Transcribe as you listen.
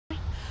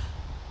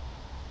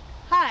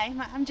Hi,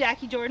 I'm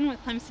Jackie Jordan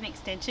with Clemson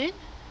Extension,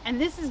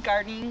 and this is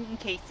Gardening in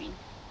Casey.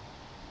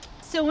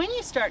 So when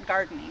you start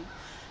gardening,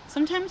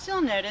 sometimes you'll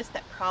notice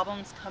that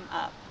problems come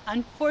up.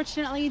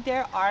 Unfortunately,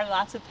 there are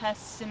lots of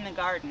pests in the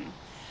garden.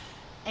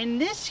 And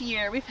this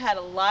year, we've had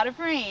a lot of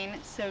rain,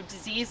 so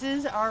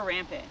diseases are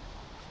rampant.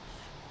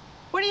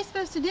 What are you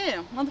supposed to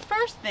do? Well, the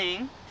first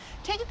thing,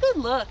 take a good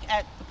look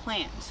at the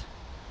plant.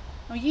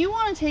 Well, you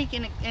want to take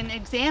and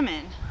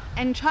examine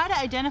and try to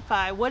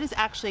identify what is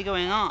actually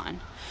going on.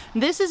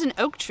 This is an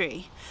oak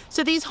tree,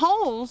 so these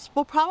holes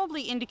will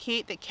probably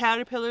indicate that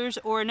caterpillars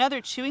or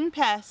another chewing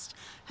pest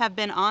have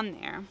been on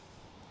there.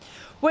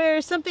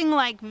 Whereas something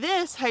like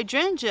this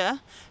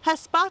hydrangea has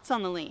spots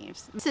on the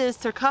leaves. This is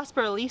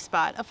Cercospora leaf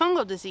spot, a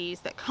fungal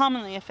disease that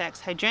commonly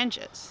affects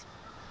hydrangeas.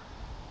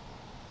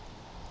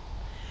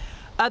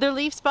 Other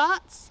leaf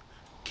spots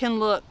can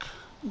look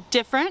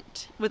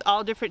different with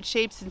all different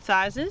shapes and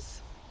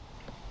sizes.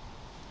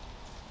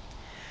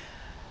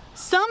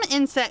 Some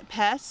insect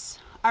pests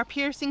are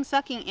piercing,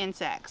 sucking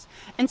insects,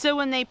 and so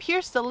when they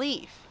pierce the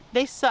leaf,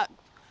 they suck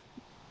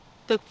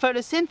the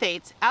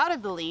photosynthates out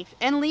of the leaf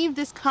and leave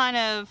this kind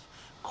of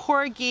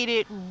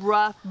corrugated,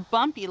 rough,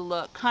 bumpy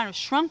look, kind of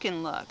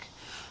shrunken look.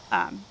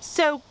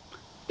 So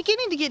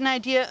beginning to get an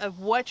idea of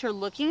what you're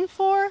looking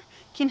for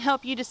can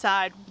help you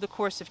decide the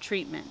course of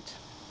treatment.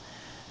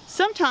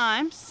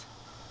 Sometimes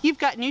you've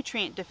got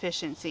nutrient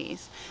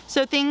deficiencies.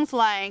 So things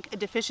like a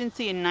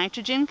deficiency in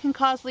nitrogen can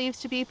cause leaves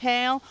to be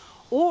pale,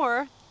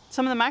 or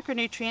some of the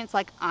micronutrients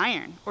like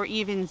iron or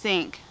even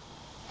zinc.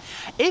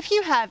 If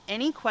you have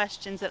any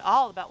questions at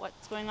all about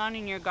what's going on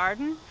in your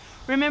garden,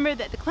 remember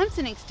that the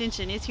Clemson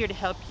Extension is here to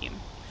help you.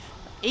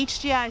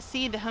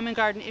 HGIC, the Home and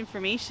Garden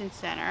Information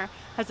Center,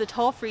 has a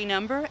toll-free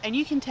number, and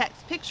you can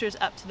text pictures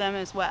up to them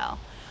as well.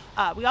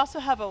 We also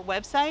have a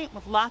website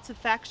with lots of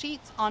fact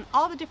sheets on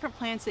all the different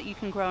plants that you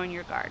can grow in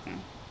your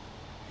garden.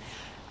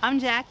 I'm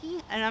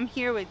Jackie, and I'm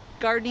here with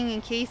Gardening in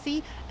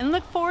Casey, and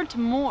look forward to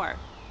more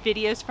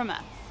videos from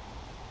us.